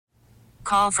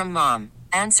Call from mom.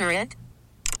 Answer it.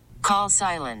 Call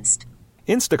silenced.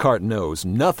 Instacart knows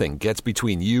nothing gets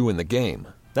between you and the game.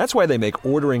 That's why they make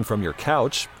ordering from your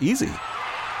couch easy.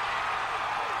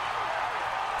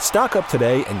 Stock up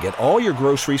today and get all your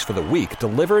groceries for the week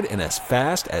delivered in as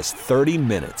fast as 30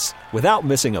 minutes without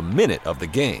missing a minute of the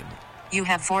game. You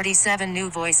have 47 new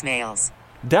voicemails.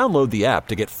 Download the app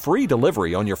to get free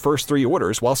delivery on your first 3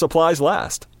 orders while supplies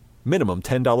last. Minimum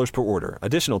 $10 per order.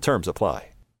 Additional terms apply.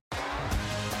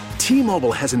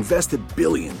 T-Mobile has invested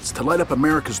billions to light up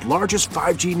America's largest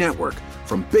 5G network,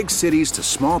 from big cities to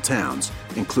small towns,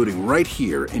 including right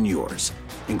here in yours.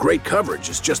 And great coverage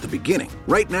is just the beginning.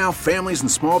 Right now, families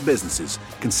and small businesses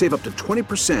can save up to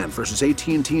 20% versus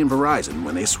AT&T and Verizon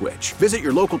when they switch. Visit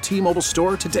your local T-Mobile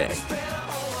store today.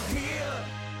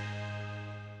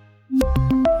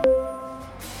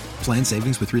 Plan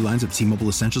savings with 3 lines of T-Mobile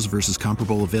Essentials versus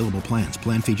comparable available plans.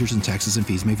 Plan features and taxes and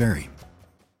fees may vary.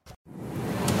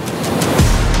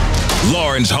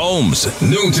 Lawrence Holmes,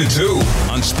 noon to 2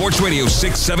 on Sports Radio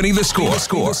 670 The Score.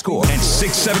 And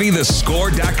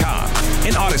 670thescore.com.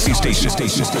 An Odyssey station.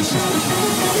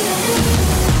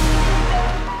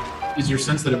 Is your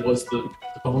sense that it was the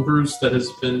bone bruise that has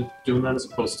been doing that as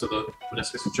opposed to the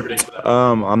meniscus contributing to that?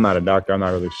 I'm not a doctor. I'm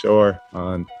not really sure.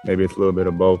 Maybe it's a little bit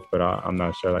of both, but I'm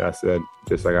not sure. Like I said,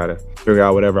 just I got to figure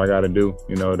out whatever I got to do,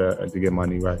 to get my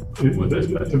knee right.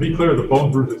 To be clear, the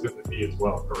bone bruise is in the knee as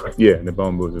well, correct? Yeah, the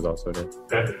bone bruise is also there.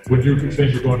 And when you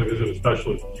think you're going to visit a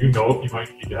specialist, do you know if you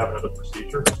might need to have another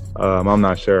procedure? I'm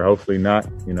not sure. Hopefully not.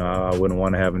 I wouldn't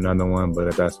want to have another one, but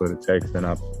if that's what it takes, then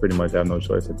I pretty much have no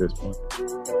choice at this point.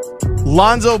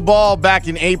 Lonzo Ball back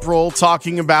in April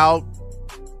talking about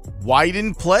why he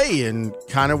didn't play and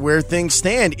kind of where things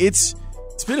stand. It's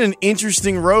been an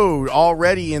interesting road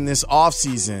already in this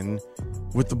offseason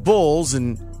with the Bulls,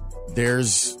 and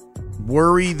there's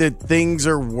worry that things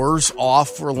are worse off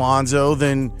for Lonzo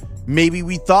than maybe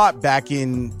we thought back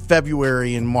in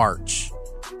February and March.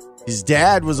 His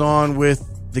dad was on with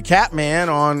the Cat Man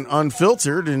on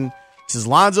Unfiltered and says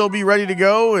Lonzo will be ready to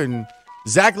go and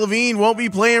Zach LaVine won't be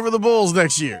playing for the Bulls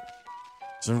next year.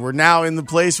 So we're now in the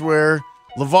place where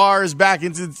LeVar is back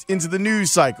into the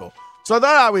news cycle. So I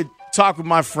thought I would talk with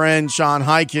my friend Sean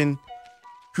Highkin,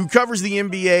 who covers the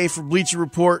NBA for Bleacher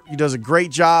Report. He does a great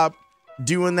job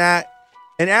doing that,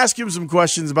 and ask him some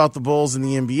questions about the Bulls and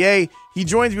the NBA. He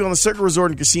joins me on the Circa Resort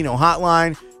and Casino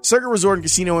hotline. Circa Resort and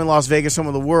Casino in Las Vegas, home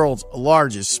of the world's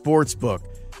largest sports book.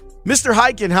 Mr.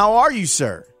 Highkin, how are you,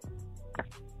 sir?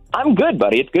 I'm good,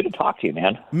 buddy. It's good to talk to you,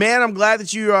 man. Man, I'm glad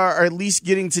that you are at least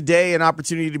getting today an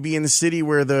opportunity to be in the city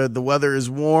where the weather is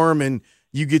warm and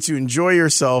you get to enjoy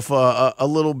yourself a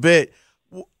little bit.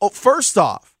 First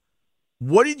off,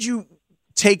 what did you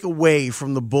take away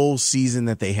from the Bulls season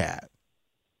that they had?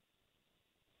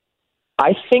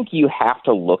 I think you have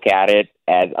to look at it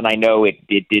as, and I know it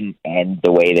didn't end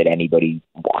the way that anybody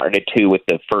wanted it to with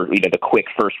the quick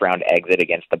first round exit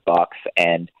against the Bucks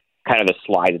and kind of the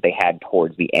slide that they had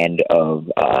towards the end of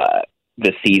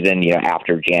the season,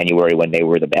 after January when they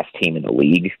were the best team in the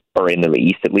league, or in the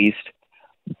East at least.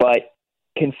 But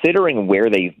considering where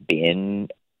they've been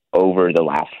over the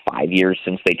last 5 years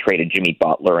since they traded Jimmy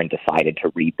Butler and decided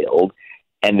to rebuild,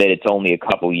 and that it's only a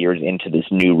couple years into this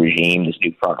new regime, this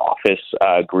new front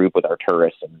office group with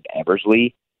Arturas and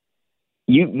Eversley,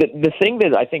 the thing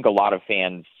that I think a lot of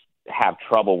fans have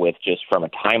trouble with just from a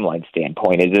timeline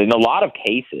standpoint is in a lot of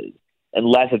cases,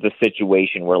 unless it's a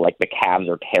situation where like the Cavs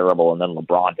are terrible and then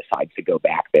LeBron decides to go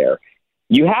back there,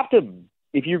 you have to,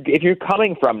 if you're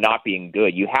coming from not being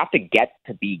good, you have to get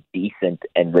to be decent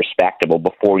and respectable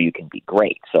before you can be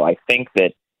great. So I think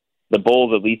that the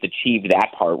Bulls at least achieved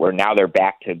that part where now they're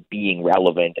back to being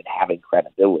relevant and having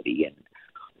credibility. And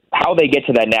how they get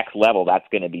to that next level, that's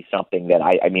going to be something that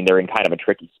I mean, they're in kind of a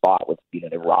tricky spot with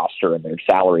their roster and their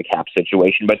salary cap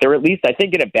situation, but they're at least, I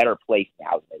think, in a better place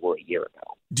now than they were a year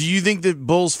ago. Do you think that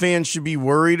Bulls fans should be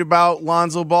worried about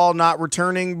Lonzo Ball not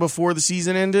returning before the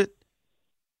season ended?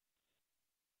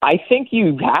 I think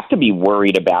you have to be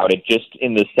worried about it just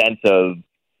in the sense of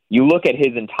you look at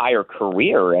his entire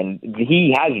career and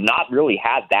he has not really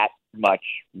had that much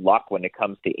luck when it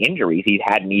comes to injuries. He's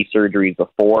had knee surgeries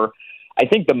before. I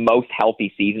think the most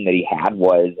healthy season that he had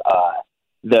was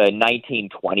the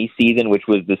 1920 season, which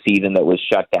was the season that was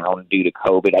shut down due to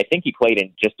COVID. I think he played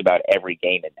in just about every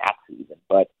game in that season.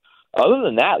 But other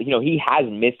than that, he has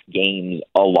missed games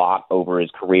a lot over his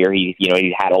career. He's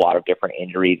had a lot of different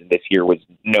injuries, and this year was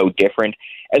no different.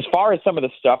 As far as some of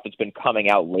the stuff that's been coming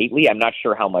out lately, I'm not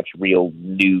sure how much real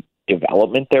new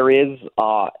development there is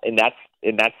in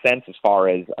that sense as far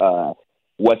as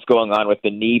what's going on with the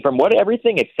knee. From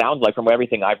everything it sounds like, from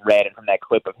everything I've read and from that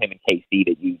clip of him and KC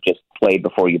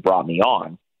before you brought me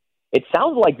on. It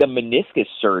sounds like the meniscus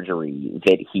surgery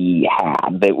that he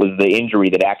had, that was the injury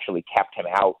that actually kept him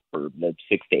out for the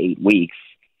 6 to 8 weeks,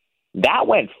 that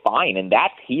went fine, and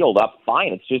that's healed up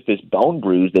fine. It's just this bone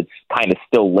bruise that's kind of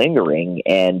still lingering,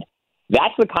 and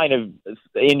that's the kind of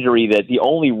injury that the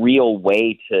only real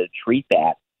way to treat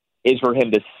that is for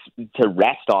him to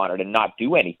rest on it and not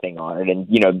do anything on it.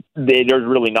 And, there's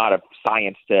really not a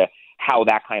science to how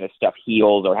that kind of stuff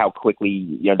heals or how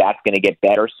quickly, that's going to get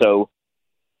better. So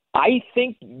I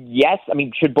think, yes,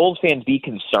 should Bulls fans be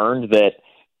concerned that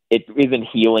it isn't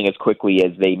healing as quickly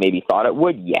as they maybe thought it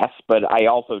would? Yes, but I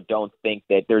also don't think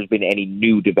that there's been any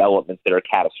new developments that are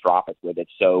catastrophic with it.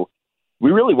 So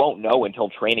we really won't know until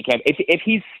training camp. If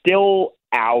he's still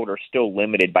out or still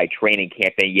limited by training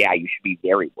camp, then yeah, you should be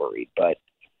very worried. But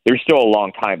there's still a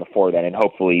long time before then, and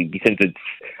hopefully, since it's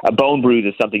a bone bruise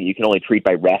is something you can only treat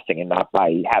by resting and not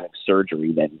by having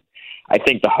surgery, then I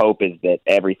think the hope is that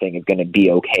everything is going to be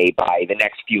okay by the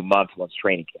next few months once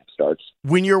training camp starts.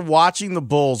 When you're watching the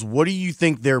Bulls, what do you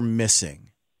think they're missing?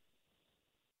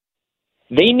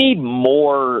 They need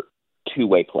more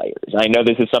two-way players. I know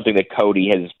this is something that Cody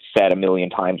has said a million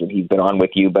times when he's been on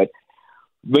with you, but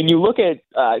when you look at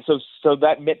so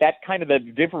that kind of the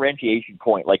differentiation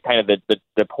point, like kind of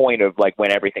the point of like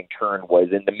when everything turned was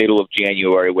in the middle of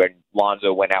January when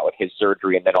Lonzo went out with his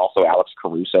surgery, and then also Alex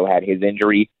Caruso had his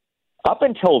injury. Up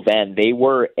until then, they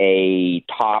were a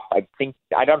top,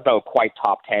 I don't know quite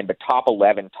top 10, but top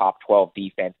 11, top 12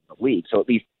 defense in the league. So at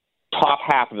least top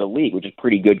half of the league, which is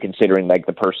pretty good considering like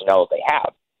the personnel that they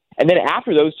have. And then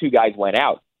after those two guys went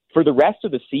out, for the rest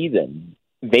of the season,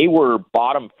 they were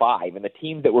bottom 5, and the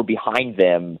teams that were behind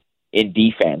them in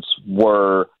defense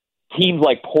were teams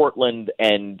like Portland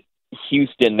and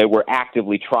Houston that were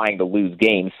actively trying to lose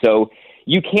games. So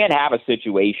you can't have a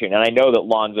situation, and I know that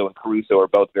Lonzo and Caruso are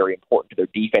both very important to their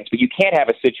defense, but you can't have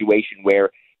a situation where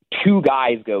two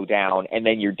guys go down and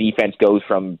then your defense goes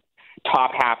from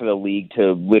top half of the league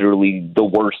to literally the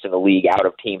worst in the league out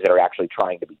of teams that are actually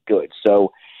trying to be good.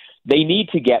 So they need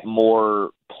to get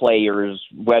more players,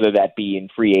 whether that be in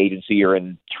free agency or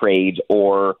in trades,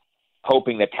 or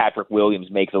hoping that Patrick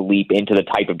Williams makes a leap into the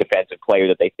type of defensive player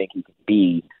that they think he can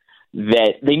be.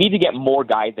 That they need to get more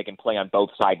guys that can play on both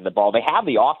sides of the ball. They have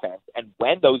the offense, and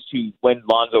when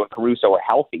Lonzo and Caruso are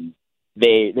healthy,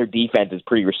 their defense is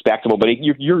pretty respectable. But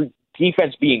your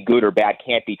defense being good or bad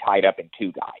can't be tied up in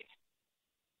two guys.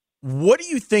 What do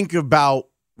you think about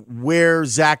where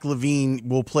Zach LaVine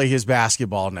will play his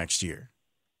basketball next year?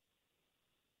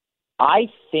 I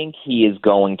think he is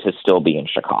going to still be in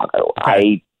Chicago.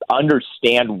 Okay. I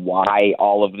understand why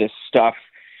all of this stuff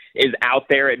is out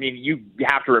there. I mean, you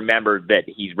have to remember that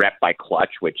he's repped by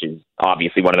Clutch, which is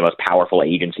obviously one of the most powerful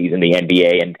agencies in the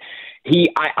NBA. And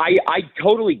I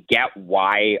totally get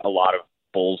why a lot of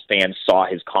Bulls fans saw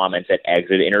his comments at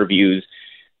exit interviews,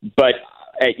 but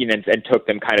and took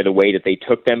them kind of the way that they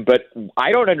took them. But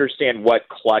I don't understand what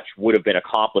Clutch would have been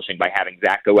accomplishing by having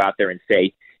Zach go out there and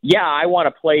say, yeah, I want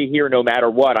to play here no matter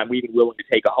what. I'm even willing to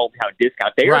take a hometown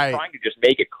discount. They are trying to just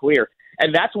make it clear.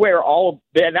 And that's where all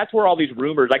these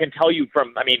rumors, I can tell you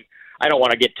from, I don't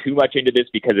want to get too much into this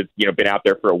because it's been out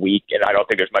there for a week and I don't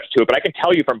think there's much to it, but I can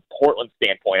tell you from Portland's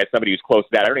standpoint, as somebody who's close to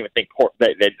that, I don't even think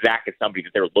that Zach is somebody that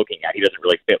they're looking at. He doesn't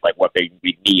really fit like what they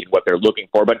need and what they're looking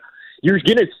for. But you're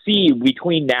going to see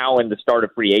between now and the start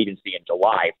of free agency in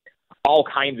July, all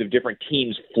kinds of different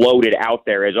teams floated out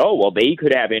there as, oh, well, they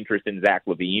could have interest in Zach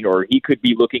LaVine or he could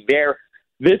be looking there.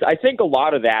 I think a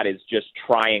lot of that is just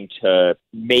trying to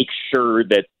make sure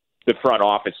that the front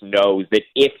office knows that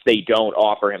if they don't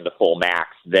offer him the full max,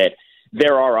 that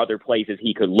there are other places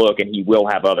he could look and he will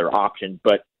have other options.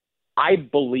 But I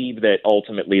believe that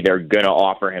ultimately they're going to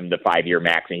offer him the 5-year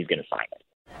max and he's going to sign it.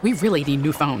 We really need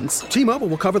new phones. T-Mobile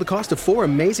will cover the cost of 4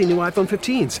 amazing new iPhone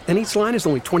 15s, and each line is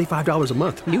only $25 a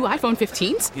month. New iPhone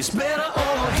 15s? It's better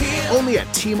over here. Only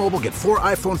at T-Mobile, get 4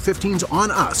 iPhone 15s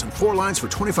on us and 4 lines for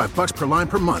 $25 per line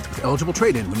per month with eligible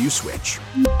trade-in when you switch.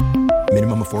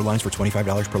 Minimum of 4 lines for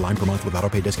 $25 per line per month with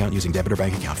autopay discount using debit or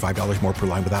bank account. $5 more per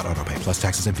line without autopay, plus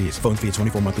taxes and fees. Phone fee at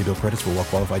 24 monthly bill credits for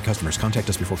well-qualified customers. Contact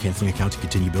us before canceling account to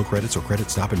continue bill credits or credit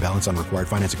stop and balance on required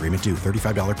finance agreement due.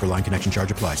 $35 per line connection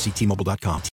charge applies. See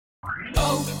T-Mobile.com.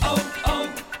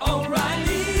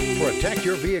 O'Reilly. Protect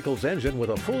your vehicle's engine with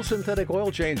a full synthetic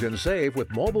oil change and save with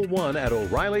Mobil 1 at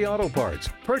O'Reilly Auto Parts.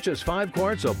 Purchase 5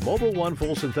 quarts of Mobil 1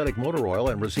 full synthetic motor oil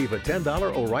and receive a $10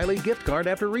 O'Reilly gift card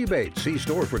after rebate. See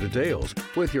store for details.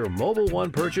 With your Mobil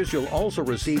 1 purchase, you'll also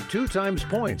receive 2 times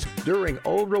points during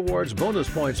O Rewards Bonus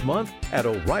Points Month at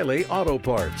O'Reilly Auto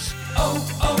Parts.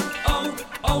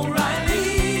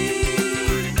 O'Reilly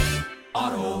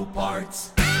Auto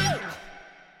Parts.